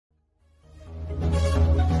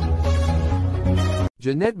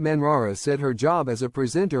Janette Manrara said her job as a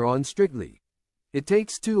presenter on Strictly It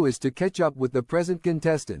Takes Two is to catch up with the present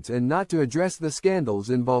contestants and not to address the scandals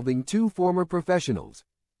involving two former professionals.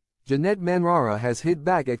 Janette Manrara has hit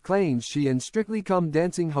back at claims she and Strictly Come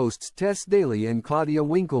Dancing hosts Tess Daly and Claudia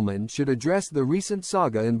Winkleman should address the recent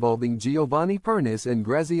saga involving Giovanni Pernis and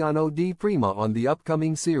Graziano Di Prima on the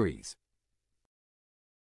upcoming series.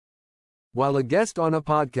 While a guest on a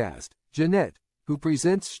podcast, Janette, who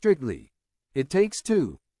presents Strictly It Takes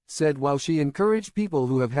Two, said while she encouraged people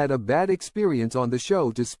who have had a bad experience on the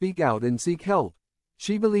show to speak out and seek help,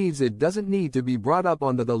 she believes it doesn't need to be brought up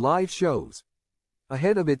on the live shows.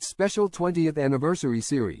 Ahead of its special 20th anniversary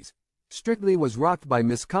series, Strictly was rocked by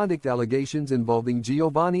misconduct allegations involving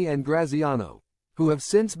Giovanni and Graziano, who have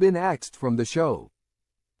since been axed from the show.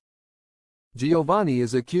 Giovanni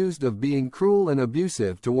is accused of being cruel and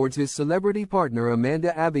abusive towards his celebrity partner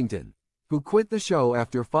Amanda Abbington, who quit the show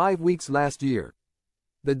after 5 weeks last year.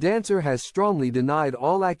 The dancer has strongly denied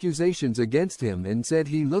all accusations against him and said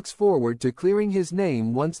he looks forward to clearing his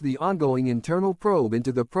name once the ongoing internal probe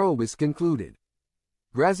into the probe is concluded.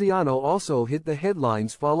 Graziano also hit the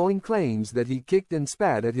headlines following claims that he kicked and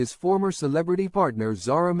spat at his former celebrity partner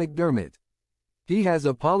Zara McDermott. He has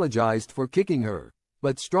apologized for kicking her,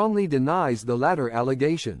 but strongly denies the latter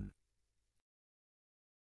allegation.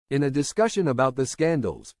 In a discussion about the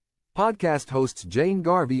scandals, podcast hosts Jane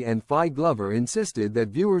Garvey and Phi Glover insisted that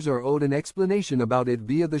viewers are owed an explanation about it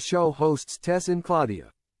via the show hosts Tess and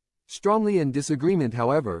Claudia. Strongly in disagreement,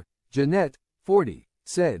 however, Janette, 40,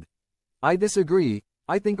 said, "I disagree.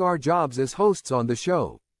 I think our jobs as hosts on the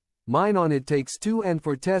show, mine on It Takes Two and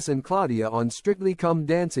for Tess and Claudia on Strictly Come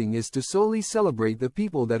Dancing, is to solely celebrate the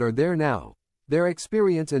people that are there now, their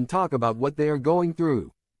experience, and talk about what they are going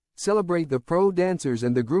through. Celebrate the pro dancers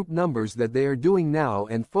and the group numbers that they are doing now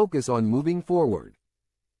and focus on moving forward."